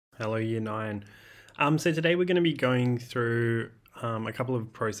Hello Year 9. So today we're going to be going through a couple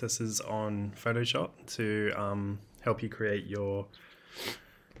of processes on Photoshop to help you create your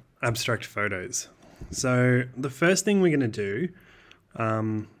abstract photos. So the first thing we're going to do,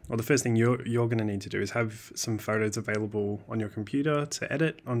 or the first thing you're going to need to do is have some photos available on your computer to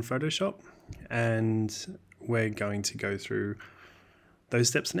edit on Photoshop, and we're going to go through those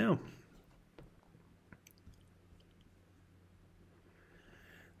steps now.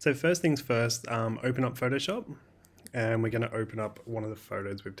 So first things first, open up Photoshop, and we're going to open up one of the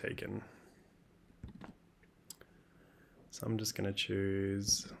photos we've taken. So I'm just going to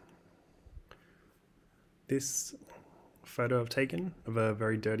choose this photo I've taken of a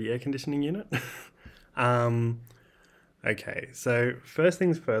very dirty air conditioning unit. Okay, so first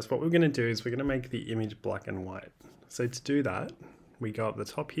things first, what we're going to do is we're going to make the image black and white. So to do that, we go up the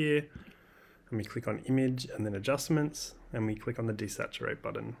top here, and we click on Image and then Adjustments, and we click on the Desaturate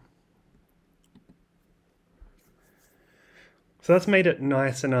button. So that's made it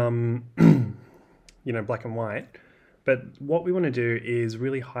nice and black and white. But what we want to do is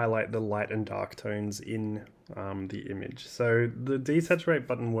really highlight the light and dark tones in the image. So the Desaturate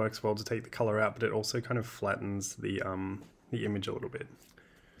button works well to take the color out, but it also kind of flattens the image a little bit.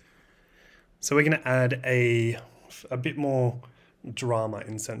 So we're going to add a bit more drama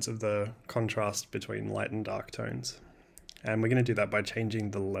in sense of the contrast between light and dark tones, and we're going to do that by changing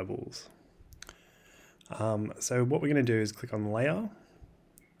the levels. So what we're going to do is click on Layer,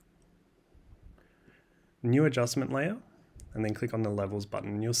 New Adjustment Layer, and then click on the Levels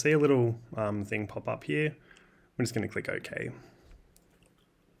button. You'll see a little thing pop up here. We're just going to click OK.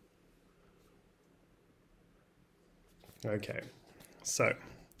 Okay, so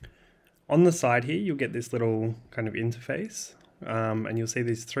on the side here you'll get this little kind of interface. And you'll see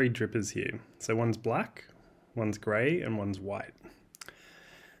these three drippers here. So one's black, one's grey, and one's white.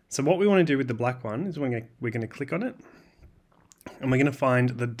 So what we want to do with the black one is we're going to click on it, and we're going to find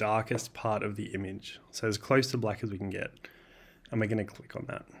the darkest part of the image. So as close to black as we can get, and we're going to click on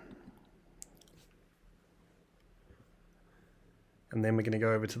that. And then we're going to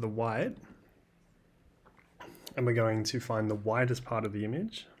go over to the white, and we're going to find the whitest part of the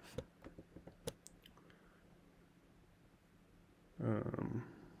image.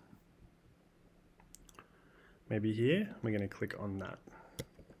 Maybe here, we're going to click on that.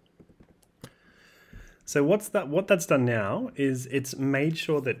 So what that's done now is it's made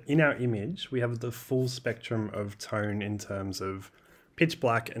sure that in our image we have the full spectrum of tone in terms of pitch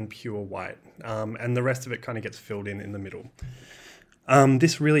black and pure white, and the rest of it kind of gets filled in the middle.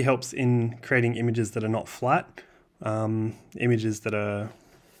 This really helps in creating images that are not flat, images that are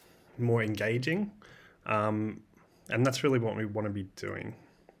more engaging, and that's really what we want to be doing.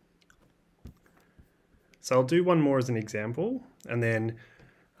 So I'll do one more as an example, and then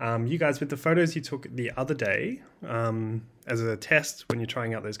you guys, with the photos you took the other day, as a test when you're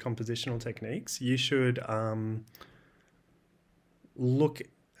trying out those compositional techniques, you should look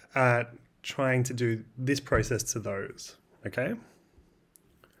at trying to do this process to those, okay?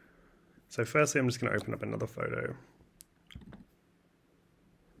 So firstly, I'm just going to open up another photo.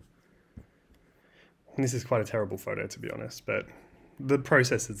 And this is quite a terrible photo, to be honest, but the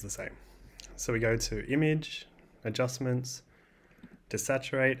process is the same. So we go to Image, Adjustments,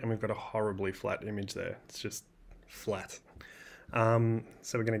 Desaturate, and we've got a horribly flat image there. It's just flat. So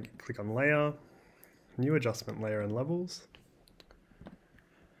we're going to click on Layer, New Adjustment Layer and Levels.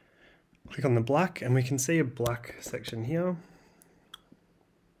 Click on the black, and we can see a black section here.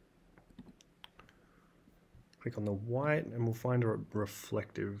 Click on the white, and we'll find a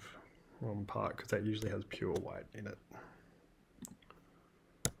reflective part, because that usually has pure white in it.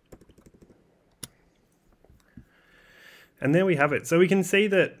 And there we have it. So we can see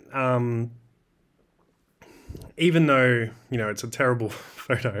that even though, it's a terrible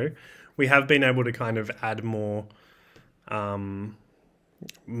photo, we have been able to kind of add more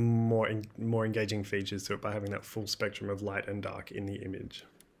engaging features to it by having that full spectrum of light and dark in the image.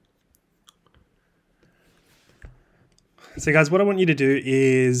 So guys, what I want you to do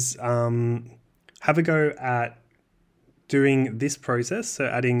is have a go at doing this process, so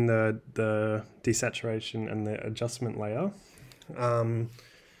adding the desaturation and the adjustment layer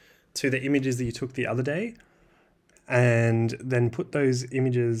to the images that you took the other day, and then put those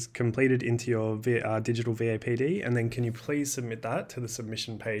images completed into your digital VAPD, and then can you please submit that to the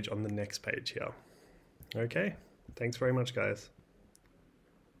submission page on the next page here. Okay, thanks very much guys.